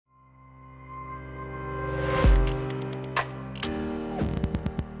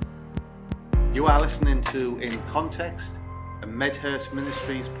You are listening to In Context, a Medhurst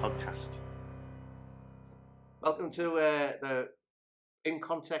Ministries podcast. Welcome to the In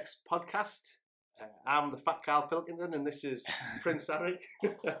Context podcast. I'm the Fat Carl Pilkington, and this is Prince Harry.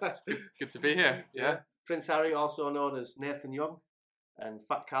 Good to be here. Yeah. Prince Harry, also known as Nathan Young, and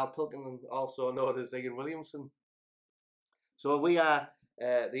Fat Carl Pilkington, also known as Ian Williamson. So we are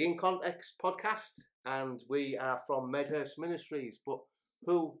the In Context podcast, and we are from Medhurst Ministries. But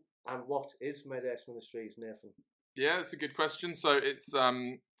who and what is Medhurst Ministries, Nathan? Yeah, that's a good question. So it's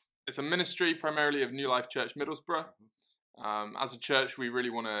a ministry primarily of New Life Church Middlesbrough. As a church, we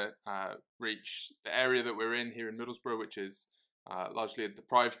really want to reach the area that we're in here in Middlesbrough, which is largely a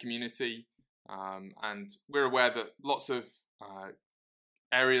deprived community. And we're aware that lots of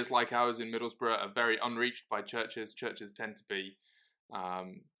areas like ours in Middlesbrough are very unreached by churches. Churches tend to be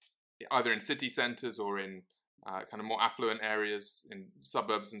either in city centres or in kind of more affluent areas in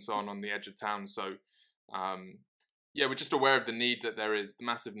suburbs and so on the edge of town. So, we're just aware of the need that there is, the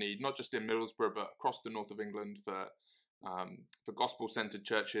massive need, not just in Middlesbrough, but across the north of England for gospel-centred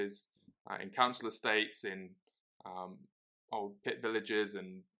churches in council estates, in old pit villages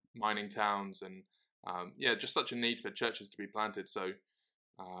and mining towns, and just such a need for churches to be planted. So,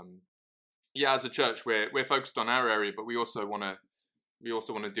 as a church, we're focused on our area, but we also want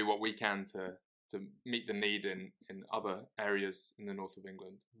to do what we can to meet the need in other areas in the north of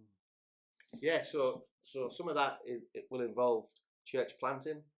England. Yeah, so some of that it will involve church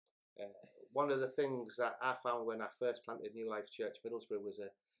planting. One of the things that I found when I first planted New Life Church Middlesbrough was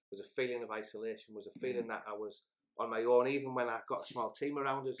a feeling of isolation, was a feeling that I was on my own. Even when I got a small team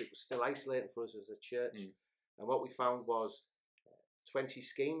around us, it was still isolating for us as a church. And what we found was 20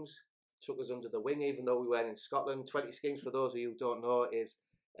 schemes took us under the wing, even though we weren't in Scotland. 20 schemes, for those of you who don't know, is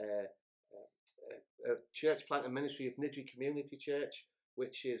a church planting ministry of Niddrie Community Church,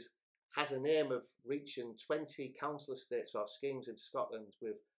 which has a name of reaching 20 council estates or schemes in Scotland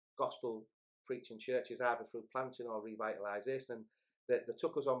with gospel preaching churches, either through planting or revitalisation. And they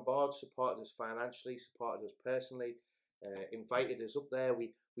took us on board, supported us financially, supported us personally, invited us up there.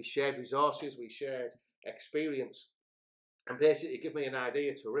 We shared resources, we shared experience, and basically it gave me an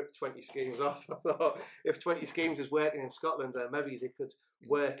idea to rip 20 schemes off. I thought, if 20 schemes is working in Scotland, then maybe it could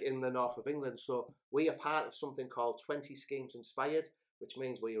work in the north of England. So we are part of something called 20 Schemes Inspired, which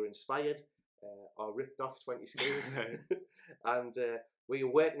means we are inspired or ripped off 20 schemes. And we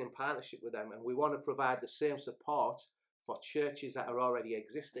are working in partnership with them, and we want to provide the same support for churches that are already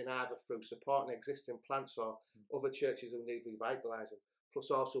existing, either through supporting existing plants or other churches who need revitalising. Plus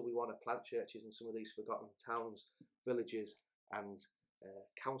also we want to plant churches in some of these forgotten towns, villages and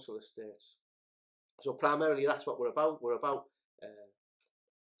council estates. So primarily that's what we're about. We're about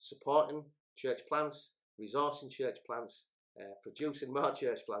supporting church plants, resourcing church plants, producing more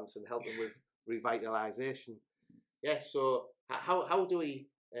church plants and helping with revitalisation. Yeah, so how do we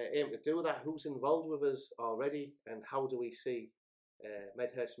aim to do that? Who's involved with us already, and how do we see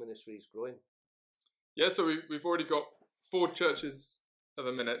Medhurst Ministries growing? Yeah, so we've already got 4 churches at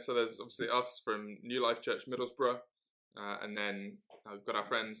the minute. So there's obviously us from New Life Church Middlesbrough, and then we've got our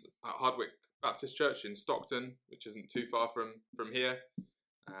friends at Hardwick Baptist Church in Stockton, which isn't too far from here.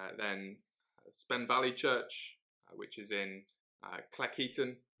 Then Spen Valley Church, which is in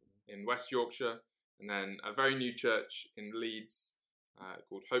Cleckheaton in West Yorkshire, and then a very new church in Leeds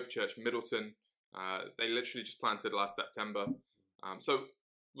called Hope Church Middleton. They literally just planted last September. So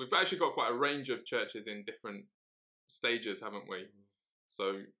we've actually got quite a range of churches in different stages, haven't we?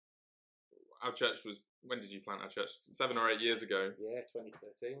 So our church was, when did you plant our church? 7 or 8 years ago. Yeah,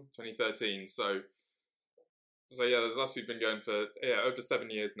 2013. 2013. So yeah, there's us who've been going for over 7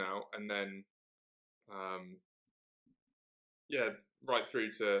 years now, and then right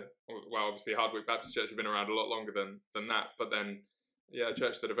through to, well, obviously Hardwick Baptist Church have been around a lot longer than that, but then a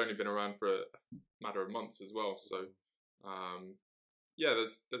church that have only been around for a matter of months as well. So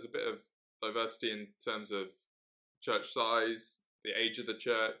there's a bit of diversity in terms of church size, the age of the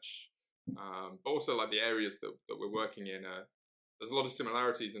church, but also like the areas that we're working in. There's a lot of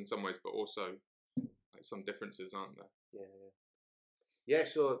similarities in some ways, but also like some differences, aren't there? Yeah.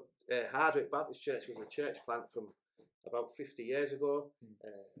 So Hardwick Baptist Church was a church plant from about 50 years ago.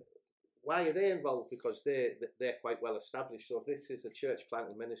 Why are they involved? Because they're quite well established. So if this is a church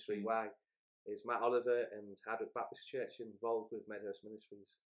planting ministry, why is Matt Oliver and Hardwick Baptist Church involved with Medhurst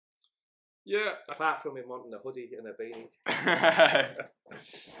Ministries? Yeah. Apart from him wanting a hoodie and a beanie.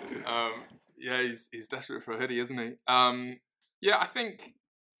 He's desperate for a hoodie, isn't he? I think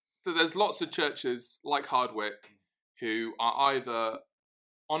that there's lots of churches like Hardwick who are either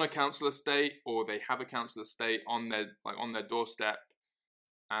on a council estate or they have a council estate on their doorstep,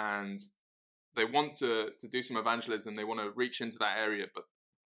 and they want to do some evangelism, they want to reach into that area, but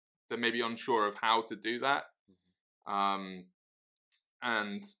they're maybe unsure of how to do that.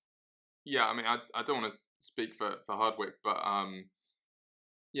 And yeah, I mean, I don't want to speak for Hardwick, but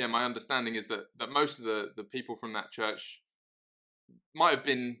yeah, my understanding is that most of the people from that church might have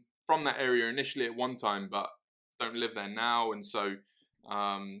been from that area initially at one time, but don't live there now. And so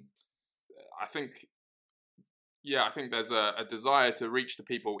I think there's a desire to reach the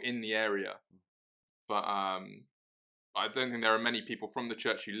people in the area, but I don't think there are many people from the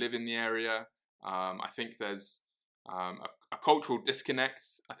church who live in the area. I think there's a cultural disconnect,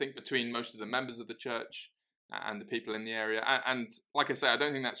 I think, between most of the members of the church and the people in the area. And like I say, I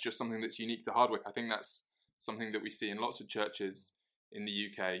don't think that's just something that's unique to Hardwick. I think that's something that we see in lots of churches in the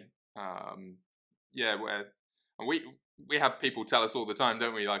UK. Where we have people tell us all the time,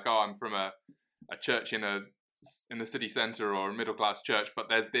 don't we? Like, oh, I'm from a church in the city centre or a middle class church, but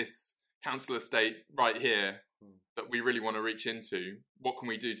there's this council estate right here that we really want to reach into. What can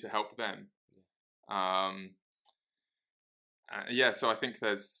we do to help them? So I think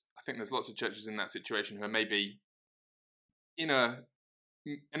there's lots of churches in that situation who are maybe in a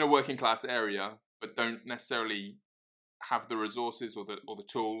working class area, but don't necessarily have the resources or the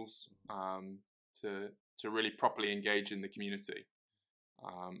tools to really properly engage in the community.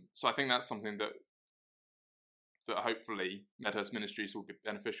 So I think that's something that hopefully Medhurst Ministries will be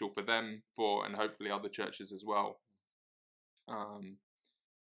beneficial for them, and hopefully other churches as well.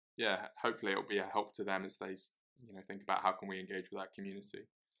 Hopefully it'll be a help to them as they think about how can we engage with that community.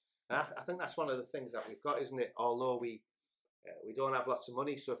 I think that's one of the things that we've got, isn't it? Although we don't have lots of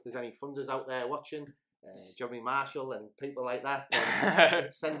money, so if there's any funders out there watching, Jeremy Marshall and people like that,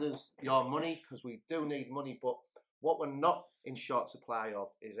 send us your money, because we do need money. But what we're not in short supply of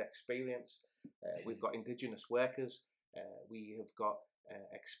is experience. We've got Indigenous workers. We have got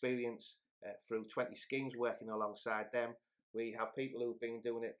experience through 20 schemes working alongside them. We have people who've been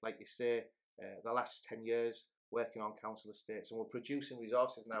doing it, like you say, the last 10 years, working on council estates, and we're producing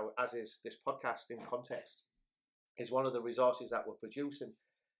resources now, as is this podcast in context, is one of the resources that we're producing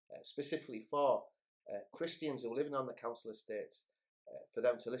specifically for Christians who are living on the council estates, for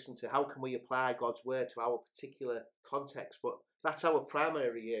them to listen to how can we apply God's word to our particular context. But that's our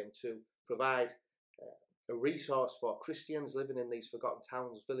primary aim, to provide a resource for Christians living in these forgotten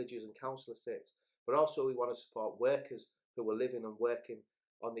towns, villages and council estates. But also we want to support workers who are living and working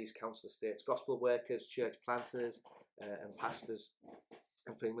on these council estates, gospel workers, church planters and pastors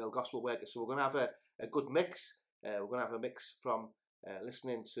and female gospel workers. So we're going to have a good mix. We're going to have a mix from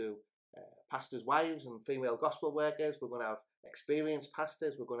listening to pastors' wives and female gospel workers. We're going to have experienced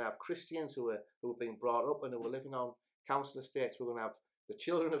pastors. We're going to have Christians who have been brought up and who are living on council estates. We're going to have the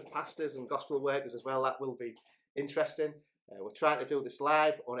children of pastors and gospel workers as well. That will be interesting. We're trying to do this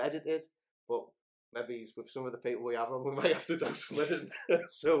live, unedited, but maybe with some of the people we have on, we might have to do some editing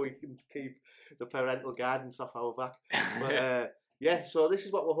so we can keep the parental guidance off our back. But so this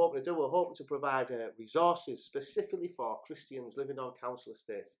is what we're hoping to do. We're hoping to provide resources specifically for Christians living on council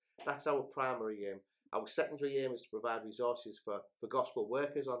estates. That's our primary aim. Our secondary aim is to provide resources for gospel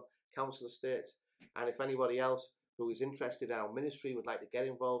workers on council estates. And if anybody else who is interested in our ministry would like to get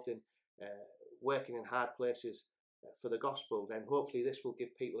involved in working in hard places for the gospel, then hopefully this will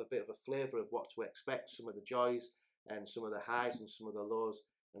give people a bit of a flavour of what to expect, some of the joys and some of the highs and some of the lows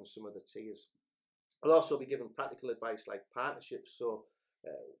and some of the tears. I'll also be giving practical advice like partnerships. So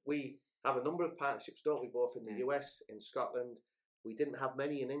we have a number of partnerships, don't we, both in the US, in Scotland. We didn't have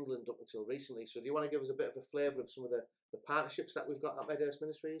many in England up until recently. So do you want to give us a bit of a flavour of some of the partnerships that we've got at Medhurst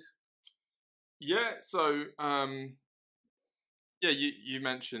Ministries? Yeah, so you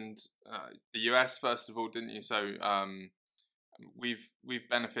mentioned the US first of all, didn't you? So we've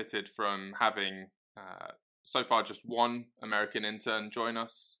benefited from having so far just one American intern join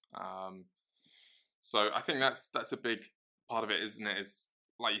us. So I think that's a big part of it, isn't it? Is,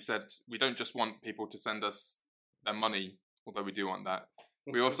 like you said, we don't just want people to send us their money, although we do want that.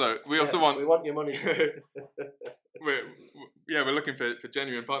 We also want your money. We're looking for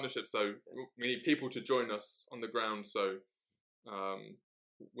genuine partnerships. So we need people to join us on the ground. So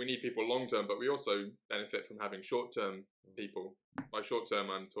we need people long term, but we also benefit from having short term people. By short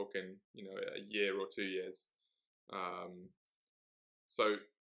term, I'm talking a year or 2 years. So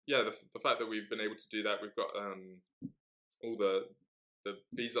yeah, the fact that we've been able to do that, we've got all the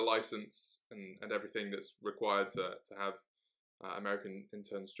visa license and everything that's required to have American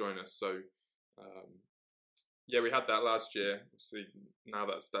interns join us. So we had that last year. Obviously now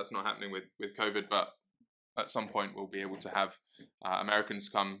that's not happening with COVID, but at some point we'll be able to have Americans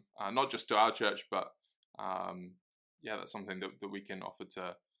come, not just to our church, but that's something that we can offer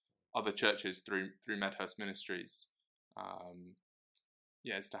other churches through Medhurst Ministries.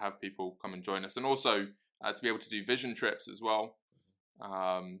 Is to have people come and join us, and also to be able to do vision trips as well.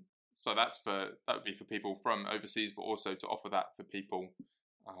 So that would be for people from overseas, but also to offer that for people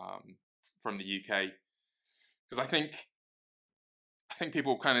from the UK, because I think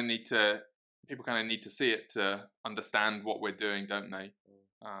people kind of need to see it to understand what we're doing, don't they?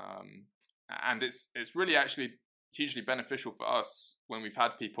 And it's really actually hugely beneficial for us when we've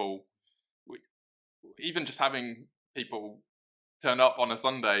had people, even just having people turn up on a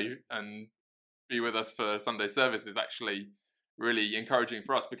Sunday and be with us for Sunday service is actually really encouraging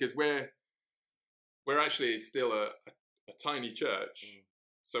for us, because we're actually still a tiny church.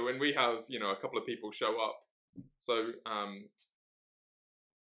 So when we have a couple of people show up, so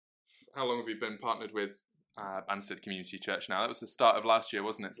how long have we been partnered with Banstead Community Church now? That was the start of last year,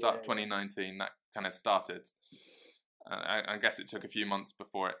 wasn't it? Start of 2019, that kind of started. I guess it took a few months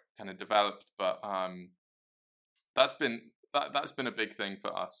before it kind of developed, but that's been a big thing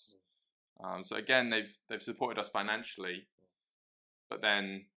for us. So again, they've supported us financially, but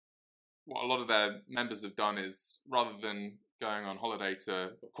then what a lot of their members have done is, rather than going on holiday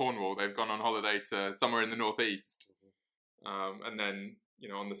to Cornwall, they've gone on holiday to somewhere in the northeast, and then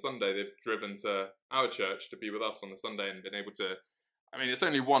on the Sunday they've driven to our church to be with us on the Sunday and been able to. I mean, it's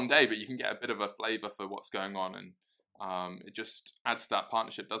only one day, but you can get a bit of a flavour for what's going on, and it just adds to that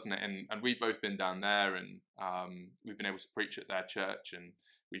partnership, doesn't it? And we've both been down there, and we've been able to preach at their church, and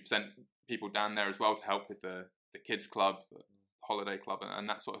we've sent people down there as well to help with the kids club, the holiday club, and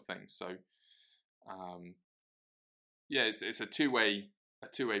that sort of thing. So it's a two-way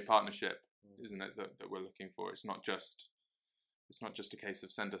partnership, isn't it, that we're looking for. It's not just a case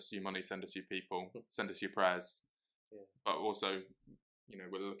of send us your money, send us your people, send us your prayers, but also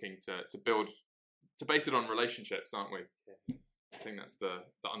we're looking to build, to base it on relationships, aren't we? I think that's the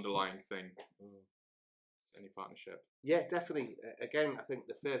underlying thing. It's any partnership. Yeah, definitely. Again, I think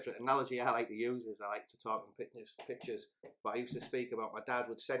the favourite analogy I like to use is, I like to talk in pictures, but I used to speak about my dad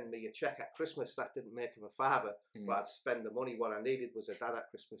would send me a cheque at Christmas. That didn't make him a father, but I'd spend the money. What I needed was a dad at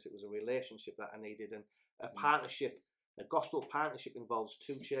Christmas. It was a relationship that I needed, and a partnership. A gospel partnership involves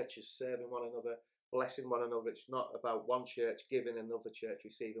two churches serving one another, blessing one another. It's not about one church giving, another church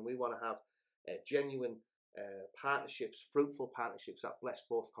receiving. We want to have genuine partnerships, fruitful partnerships that bless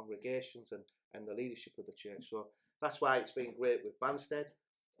both congregations and the leadership of the church. So that's why it's been great with Banstead.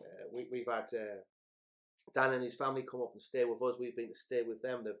 We've had Dan and his family come up and stay with us. We've been to stay with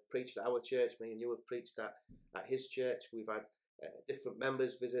them. They've preached at our church. Me and you have preached at his church. We've had different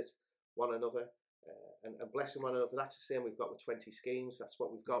members visit one another. And blessing one another. That's the same we've got with 20 Schemes. That's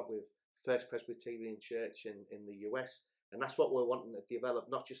what we've got with First Presbyterian Church in the US. And that's what we're wanting to develop,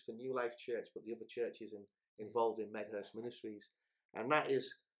 not just for New Life Church, but the other churches involved in Medhurst Ministries. And that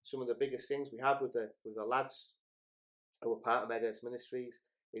is some of the biggest things we have with the lads who are part of Medhurst Ministries,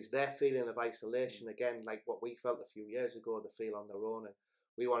 is their feeling of isolation, again, like what we felt a few years ago, they feel on their own. And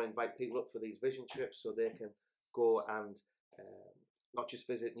we want to invite people up for these vision trips so they can go and not just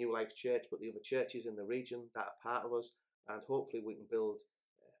visit New Life Church, but the other churches in the region that are part of us, and hopefully we can build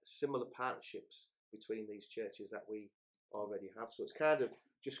similar partnerships between these churches that we already have. So it's kind of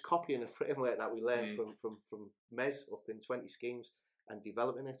just copying a framework that we learned from Mez up in 20 Schemes and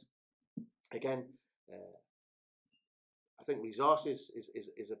developing it. Again, I think resources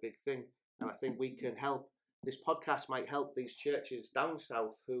is a big thing, and I think we can help. This podcast might help these churches down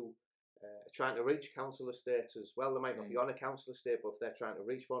south who trying to reach council estates as well. They might not be on a council estate, but if they're trying to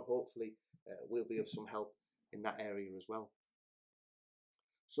reach one, hopefully we'll be of some help in that area as well.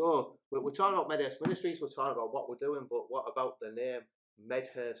 So we're talking about Medhurst Ministries, we're talking about what we're doing, but what about the name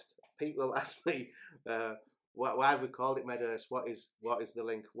Medhurst? People ask me, why have we called it Medhurst? What is the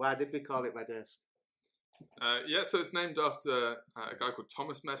link? Why did we call it Medhurst? So it's named after a guy called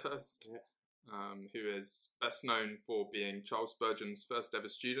Thomas Medhurst. Who is best known for being Charles Spurgeon's first ever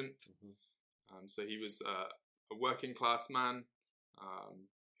student. So he was a working class man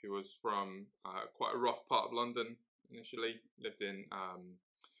who was from quite a rough part of London initially, lived in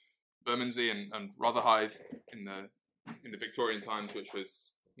Bermondsey and Rotherhithe in the Victorian times, which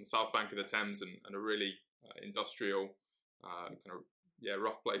was on the south bank of the Thames, and a really industrial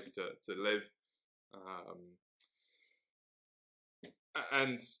rough place to live.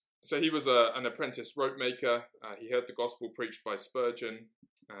 And so he was an apprentice rope maker. He heard the gospel preached by Spurgeon,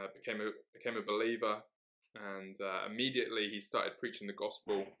 became a believer, and immediately he started preaching the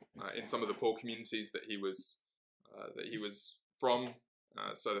gospel in some of the poor communities that he was from.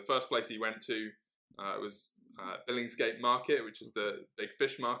 So the first place he went to was Billingsgate Market, which is the big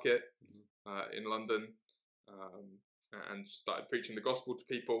fish market in London, and started preaching the gospel to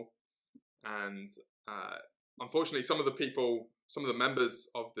people. and unfortunately, some of the members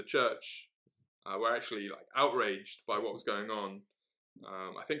of the church were actually like outraged by what was going on.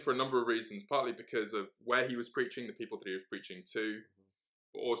 I think for a number of reasons, partly because of where he was preaching, the people that he was preaching to,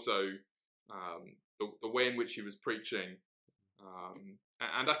 but also the way in which he was preaching.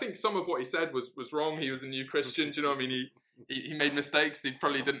 And I think some of what he said was wrong. He was a new Christian. Do you know what I mean? He made mistakes. He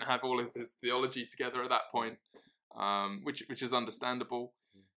probably didn't have all of his theology together at that point, which is understandable.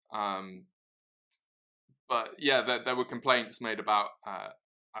 But yeah, there were complaints made about, I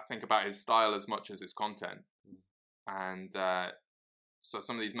think, about his style as much as his content. And so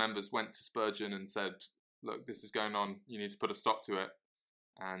some of these members went to Spurgeon and said, look, this is going on. You need to put a stop to it.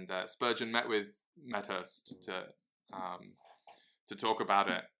 And Spurgeon met with Medhurst to talk about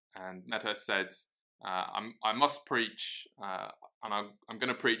it. And Medhurst said, I must preach, and I'm going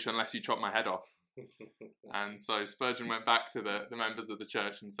to preach unless you chop my head off. And so Spurgeon went back to the members of the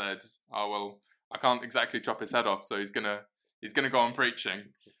church and said, oh, well, I can't exactly chop his head off, so he's gonna go on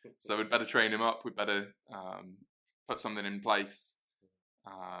preaching. So we'd better train him up. We'd better put something in place.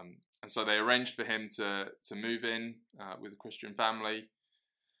 And so they arranged for him to move in with a Christian family.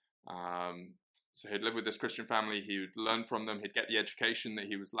 So he'd live with this Christian family. He would learn from them. He'd get the education that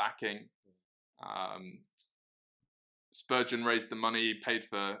he was lacking. Spurgeon raised the money, paid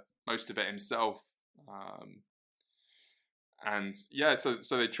for most of it himself. And yeah, so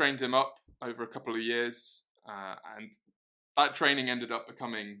they trained him up over a couple of years. And that training ended up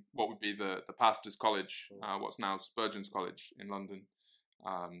becoming what would be the Pastor's College, what's now Spurgeon's College in London.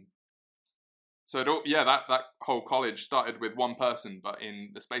 So that whole college started with one person, but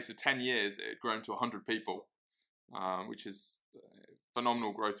in the space of 10 years, it had grown to 100 people, which is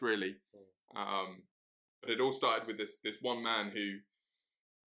phenomenal growth, really. But it all started with this one man who,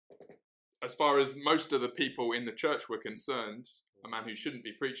 as far as most of the people in the church were concerned, a man who shouldn't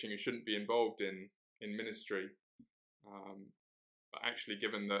be preaching, who shouldn't be involved in ministry, but actually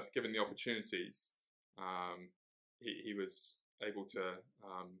given the opportunities, he was able to.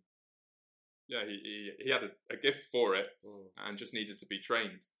 He had a gift for it and just needed to be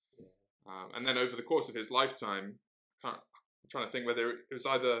trained. And then over the course of his lifetime, I'm trying to think whether it's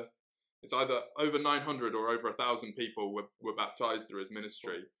either over 900 or over 1,000 people were baptized through his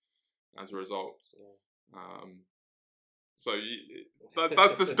ministry as a result. So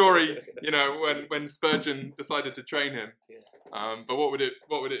that's the story, when Spurgeon decided to train him. But what would it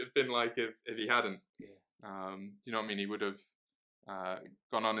have been like if he hadn't? You know what I mean? He would have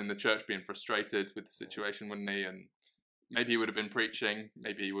gone on in the church being frustrated with the situation, wouldn't he? And maybe he would have been preaching.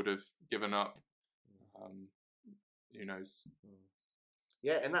 Maybe he would have given up. Who knows?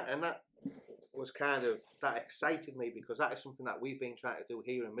 Yeah, and that was that excited me, because that is something that we've been trying to do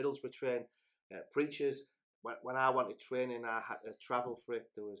here in Middlesbrough, train preachers. When I wanted training, I had to travel for it.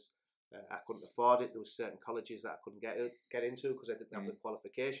 There was I couldn't afford it. There was certain colleges that I couldn't get into because I didn't have the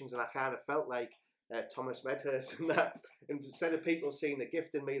qualifications, and I kind of felt like Thomas Medhurst, and that instead of people seeing the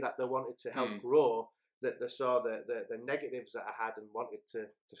gift in me that they wanted to help grow, that they saw the negatives that I had and wanted to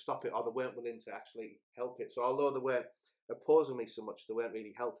stop it, or they weren't willing to actually help it. So although they weren't opposing me so much, they weren't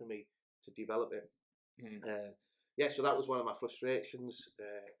really helping me to develop it. So that was one of my frustrations.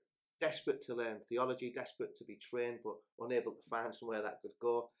 Desperate to learn theology, desperate to be trained, but unable to find somewhere that could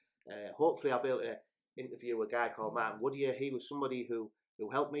go. Hopefully I'll be able to interview a guy called Martin Woodier. He was somebody who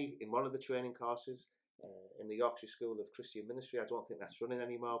helped me in one of the training courses in the Yorkshire School of Christian Ministry. I don't think that's running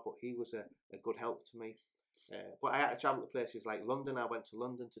anymore, but he was a good help to me. But I had to travel to places like London. I went to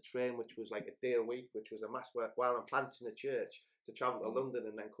London to train, which was like a day a week, which was a mass work. While I'm planting a church, to travel to London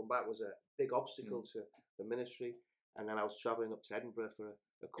and then come back was a big obstacle to the ministry. And then I was travelling up to Edinburgh for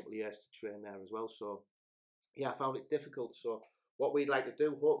a couple of years to train there as well. So yeah, I found it difficult. So what we'd like to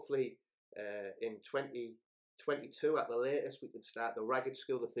do, hopefully in 2022 at the latest, we can start the Ragged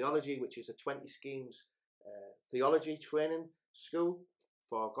School of Theology, which is a 20 schemes theology training school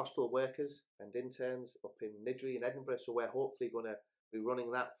for gospel workers and interns up in Niddrie in Edinburgh. So we're hopefully going to be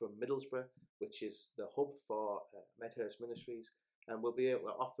running that from Middlesbrough, which is the hub for Medhurst Ministries, and we'll be able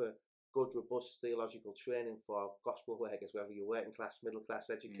to offer good, robust theological training for gospel workers, whether you're working class, middle class,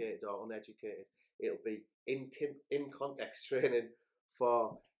 educated or uneducated. It'll be in context training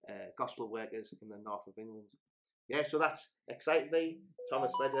for gospel workers in the north of England. Yeah, so that's excited me.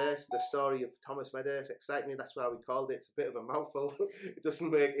 Thomas Medhurst, the story of Thomas Medhurst excited me. That's why we called it. It's a bit of a mouthful. It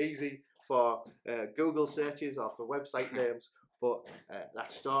doesn't make it easy for Google searches or for website names, but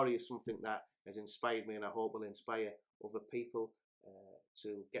that story is something that has inspired me, and I hope will inspire other people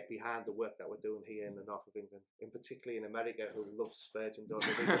to get behind the work that we're doing here in the north of England, and particularly in America, who loves Spurgeon, don't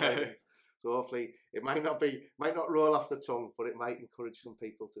they? So hopefully it might not roll off the tongue, but it might encourage some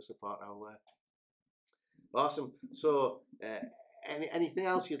people to support our work. Awesome. So anything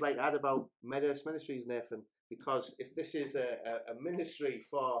else you'd like to add about Medhurst Ministries, Nathan? Because if this is a ministry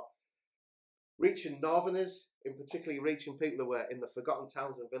for reaching Northerners, in particularly reaching people who are in the forgotten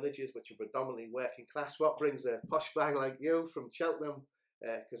towns and villages, which are predominantly working class, what brings a posh bag like you from Cheltenham?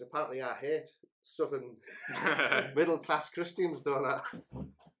 Because apparently I hate southern middle class Christians, don't I?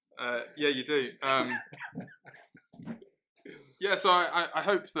 Yeah, you do. Yeah, so I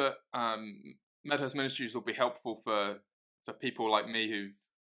hope that Medhurst Ministries will be helpful for people like me who've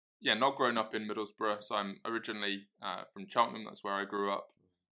not grown up in Middlesbrough. So I'm originally from Cheltenham. That's where I grew up.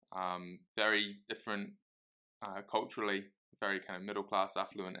 Very different culturally, very kind of middle class,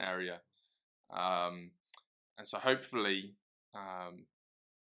 affluent area. And so hopefully,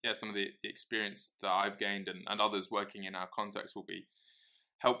 some of the experience that I've gained and others working in our context will be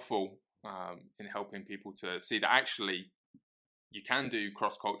helpful in helping people to see that actually you can do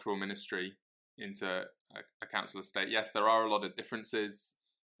cross-cultural ministry into a council estate. Yes, there are a lot of differences.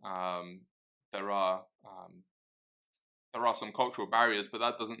 There are some cultural barriers, but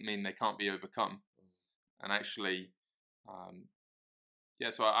that doesn't mean they can't be overcome. And actually,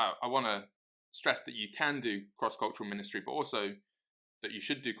 so I want to stress that you can do cross-cultural ministry, but also that you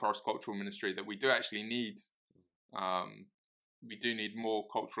should do cross-cultural ministry, that we do actually need, we do need more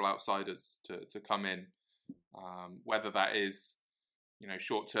cultural outsiders to come in, whether that is,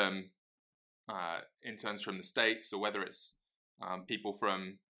 short-term interns from the States, or whether it's people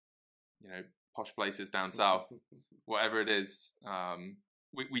from, posh places down south, whatever it is,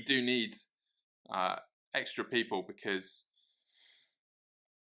 we do need extra people because,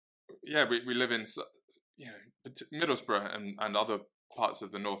 we live in, Middlesbrough and other parts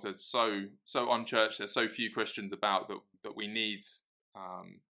of the north are so unchurched. There's so few Christians about that we need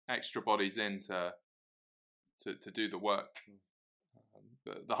extra bodies in to do the work.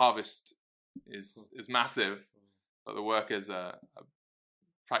 The harvest is massive, but the workers are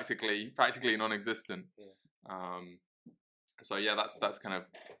practically non-existent. That's kind of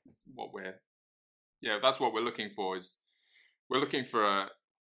what that's what we're looking for. Is we're looking for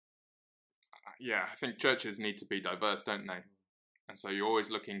I think churches need to be diverse, don't they? And so you're always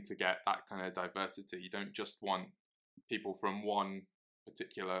looking to get that kind of diversity. You don't just want people from one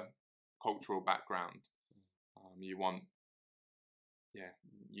particular cultural background. You want,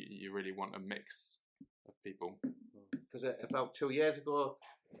 you really want a mix of people. Because about 2 years ago,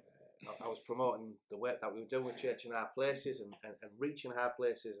 I was promoting the work that we were doing with Church in Our Places and reaching our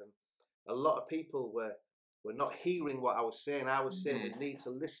places, and a lot of people were not hearing what I was saying. I was saying we need to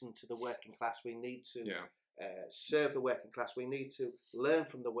listen to the working class. We need to serve the working class. We need to learn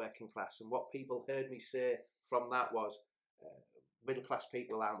from the working class. And what people heard me say from that was middle class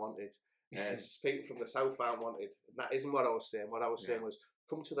people aren't wanted. People from the south aren't wanted. And that isn't what I was saying. What I was saying was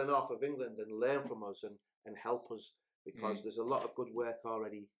come to the north of England and learn from us and help us, because there's a lot of good work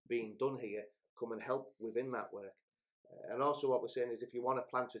already being done here. Come and help within that work. And also what we're saying is if you want to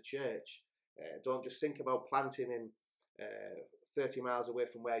plant a church, don't just think about planting in 30 miles away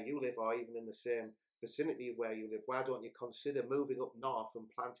from where you live, or even in the same vicinity of where you live. Why don't you consider moving up north and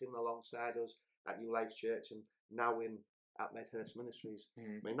planting alongside us at New Life Church and now at Medhurst Ministries? I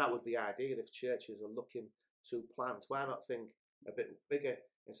mean, that would be ideal if churches are looking to plant. Why not think a bit bigger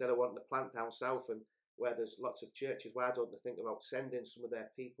instead of wanting to plant down south and where there's lots of churches? Why don't they think about sending some of their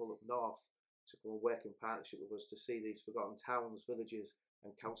people up north to come and work in partnership with us to see these forgotten towns, villages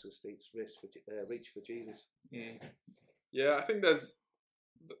and council estates reach for Jesus? Yeah, I think there's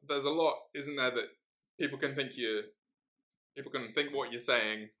a lot, isn't there, that people can think what you're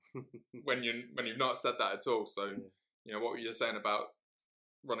saying when you've not said that at all. So what you're saying about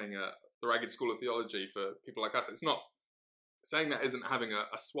running the Ragged School of Theology for people like us, it's not saying that isn't having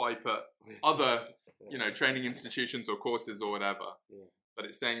a swipe at other training institutions or courses or whatever, but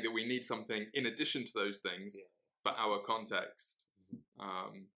it's saying that we need something in addition to those things for our context.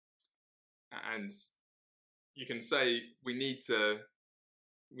 And you can say we need to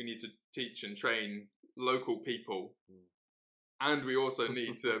teach and train local people, and we also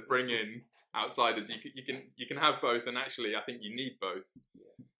need to bring in outsiders. You can have both, and actually I think you need both.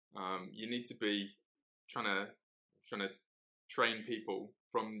 You need to be trying to train people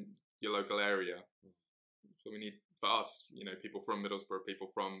from your local area. So we need, for us, people from Middlesbrough,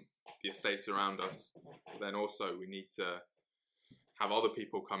 people from the estates around us. But then also we need to have other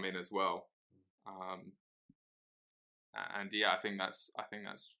people come in as well. I think that's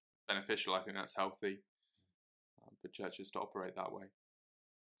beneficial. I think that's healthy for churches to operate that way.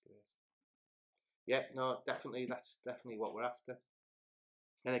 Yeah, no, definitely. That's definitely what we're after.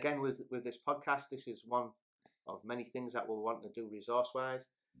 And again, with this podcast, this is one of many things that we're wanting to do resource-wise.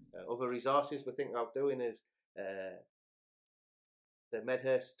 Other resources we're thinking of doing is the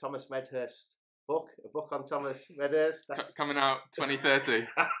Thomas Medhurst book, a book on Thomas Medhurst. That's coming out 2030.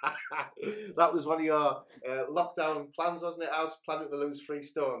 That was one of your lockdown plans, wasn't it? I was planning to lose 3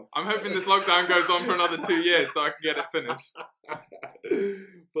 stone. I'm hoping this lockdown goes on for another 2 years so I can get it finished.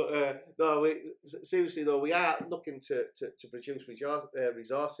 But no, seriously though, we are looking to produce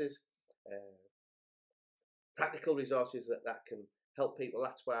resources, practical resources that can help people.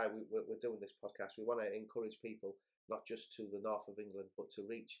 That's why we're doing this podcast. We want to encourage people not just to the north of England, but to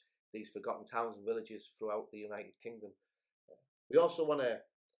reach these forgotten towns and villages throughout the United Kingdom. We also want to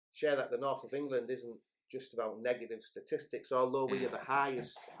share that the north of England isn't just about negative statistics, although we are the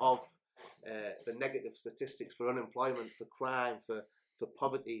highest of the negative statistics for unemployment, for crime, for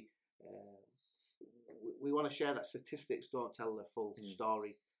poverty. We want to share that statistics don't tell the full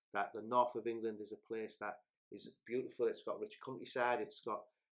story, that the north of England is a place that is beautiful. It's got rich countryside, it's got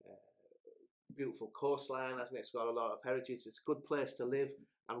beautiful coastline, hasn't it? It's got a lot of heritage. It's a good place to live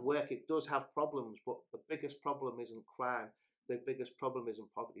and work. It does have problems, but the biggest problem isn't crime. The biggest problem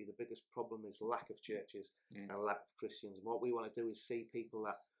isn't poverty. The biggest problem is lack of churches and lack of Christians. And what we want to do is see people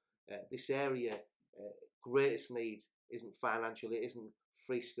that this area, greatest need isn't financial, it isn't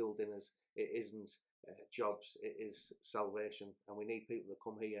free school dinners, it isn't jobs, it is salvation. And we need people to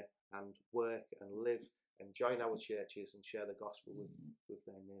come here and work and live and join our churches and share the gospel with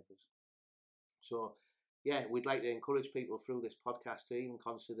their neighbours. So, yeah, we'd like to encourage people through this podcast to even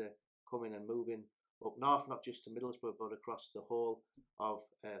consider coming and moving up north, not just to Middlesbrough, but across the whole of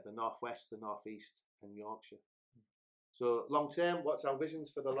the northwest, the northeast, and Yorkshire. So, long term, what's our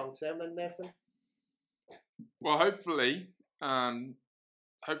visions for the long term then, Nathan? Well, hopefully to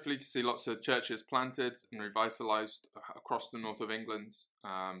see lots of churches planted and revitalised across the north of England,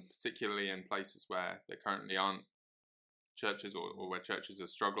 particularly in places where there currently aren't churches or where churches are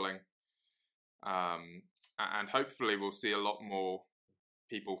struggling. And hopefully we'll see a lot more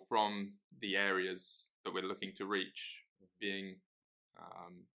people from the areas that we're looking to reach being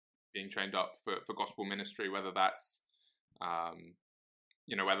trained up for gospel ministry, whether that's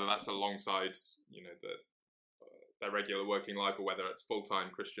whether that's alongside their regular working life, or whether it's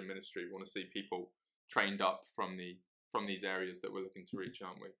full-time Christian ministry. We want to see people trained up from these areas that we're looking to reach,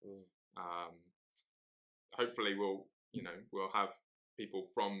 aren't we? Hopefully we'll have people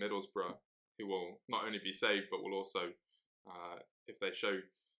from Middlesbrough who will not only be saved, but will also, if they show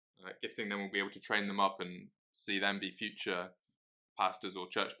gifting, then we'll be able to train them up and see them be future pastors or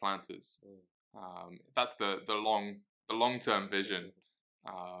church planters. That's the long-term vision.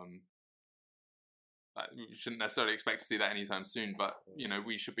 We shouldn't necessarily expect to see that anytime soon, but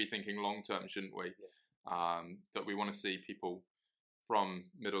we should be thinking long-term, shouldn't we? That we want to see people from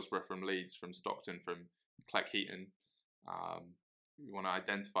Middlesbrough, from Leeds, from Stockton, from Cleckheaton. We want to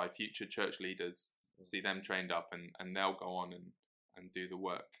identify future church leaders, see them trained up, and they'll go on and do the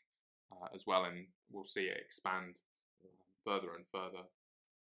work as well, and we'll see it expand further and further.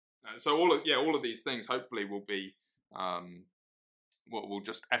 So all of these things hopefully will be what will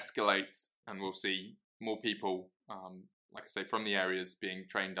just escalate, and we'll see more people, like I say, from the areas being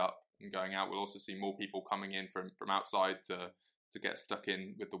trained up and going out. We'll also see more people coming in from outside to get stuck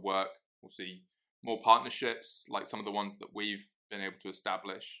in with the work. We'll see more partnerships like some of the ones that we've been able to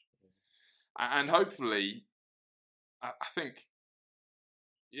establish, and hopefully, I think,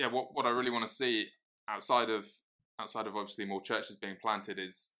 what I really want to see outside of obviously more churches being planted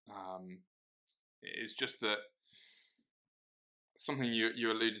is just that something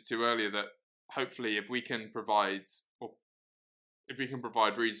you alluded to earlier, that hopefully if we can provide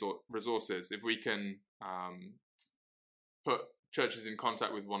resources, if we can put churches in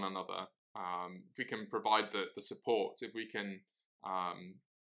contact with one another, if we can provide the support, if we can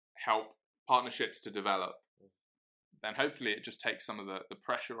help partnerships to develop, then hopefully it just takes some of the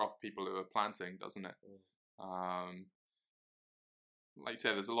pressure off people who are planting, doesn't it? Like you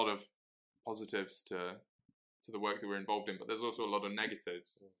said, there's a lot of positives to the work that we're involved in, but there's also a lot of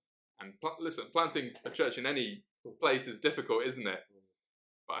negatives. And listen, planting a church in any place is difficult, isn't it?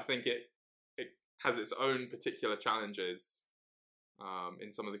 But I think it has its own particular challenges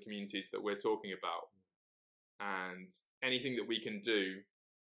in some of the communities that we're talking about, and anything that we can do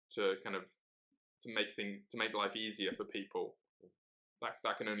to make life easier for people,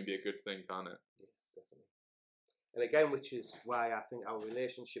 that can only be a good thing, can't it? Yeah, definitely. And again, which is why I think our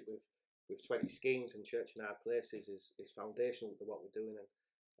relationship with 20 Schemes and Church in Our Places is foundational to what we're doing. And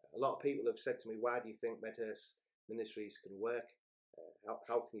a lot of people have said to me, why do you think Medhurst Ministries can work?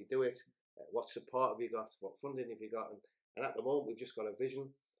 How can you do it? What support have you got? What funding have you got? And And at the moment, we've just got a vision.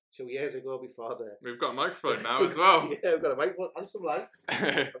 2 years ago, before we've got a microphone now as well. Yeah, we've got a microphone and some lights.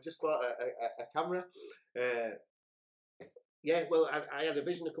 I've just bought a camera. Yeah, well, I had a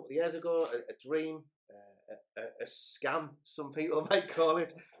vision a couple of years ago, a dream, a scam, some people might call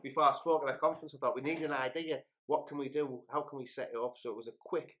it. Before I spoke at a conference, I thought we need an idea. What can we do? How can we set it up? So it was a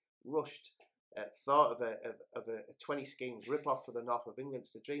quick, rushed thought of a 20 schemes rip-off for the north of England.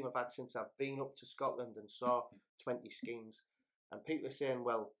 It's the dream I've had since I've been up to Scotland and saw 20 schemes. And people are saying,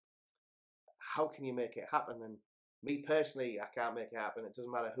 well, how can you make it happen? And me personally, I can't make it happen. It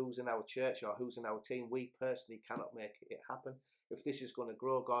doesn't matter who's in our church or who's in our team. We personally cannot make it happen. If this is going to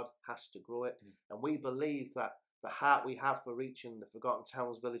grow, God has to grow it. And we believe that the heart we have for reaching the forgotten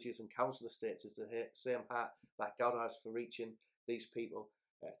towns, villages and council estates is the same heart that God has for reaching these people.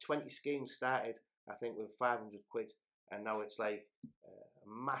 20 schemes started, I think, with 500 quid. And now it's like a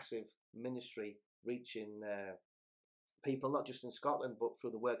massive ministry reaching people, not just in Scotland, but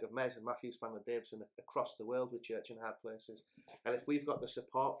through the work of Mez and Matthew Spangler-Davison across the world with Church in Hard Places. And if we've got the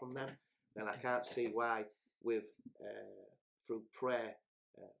support from them, then I can't see why with through prayer,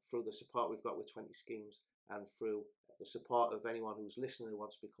 through the support we've got with 20 schemes, and through the support of anyone who's listening who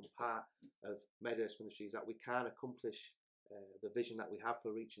wants to become part of Medhurst Ministries, that we can accomplish the vision that we have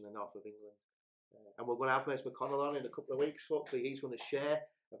for reaching the north of England. And we're going to have Wes McConnell on in a couple of weeks. Hopefully he's going to share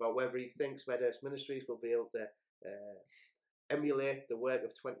about whether he thinks Medhurst Ministries will be able to emulate the work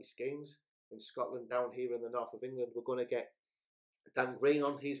of 20 schemes in Scotland down here in the north of England. We're going to get Dan Green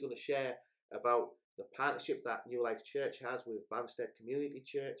on. He's going to share about the partnership that New Life Church has with Banstead Community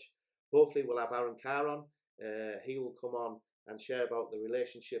Church. Hopefully we'll have Aaron Carr on. He will come on and share about the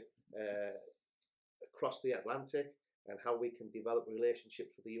relationship across the Atlantic and how we can develop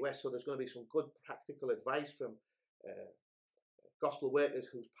relationships with the US. So there's going to be some good practical advice from gospel workers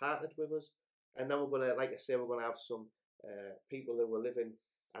who's partnered with us. And then we're going to, like I say, we're going to have some people who are living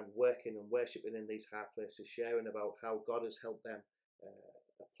and working and worshipping in these hard places, sharing about how God has helped them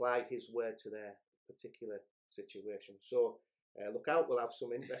apply his word to their particular situation. So look out, we'll have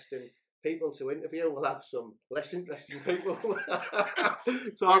some interesting people to interview. We'll have some less interesting people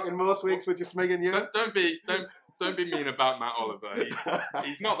talking most weeks with just Meg and you. Don't be mean about Matt Oliver.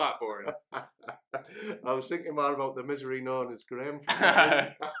 He's not that boring. I was thinking more about the misery known as Graham.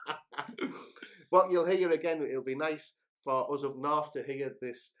 But you'll hear again, it'll be nice for us up north to hear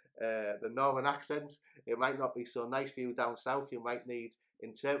this, the northern accent. It might not be so nice for you down south. You might need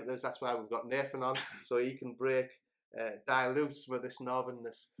interpreters. That's why we've got Nathan on, so he can dilute some of this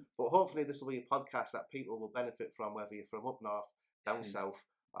northernness. But hopefully this will be a podcast that people will benefit from, whether you're from up north, down south,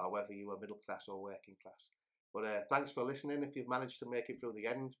 or whether you are middle class or working class. But thanks for listening. If you've managed to make it through the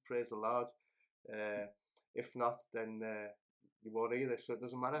end, praise the Lord. If not, then you won't either, so it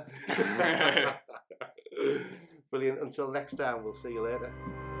doesn't matter. Brilliant. Until next time, we'll see you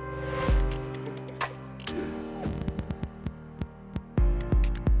later.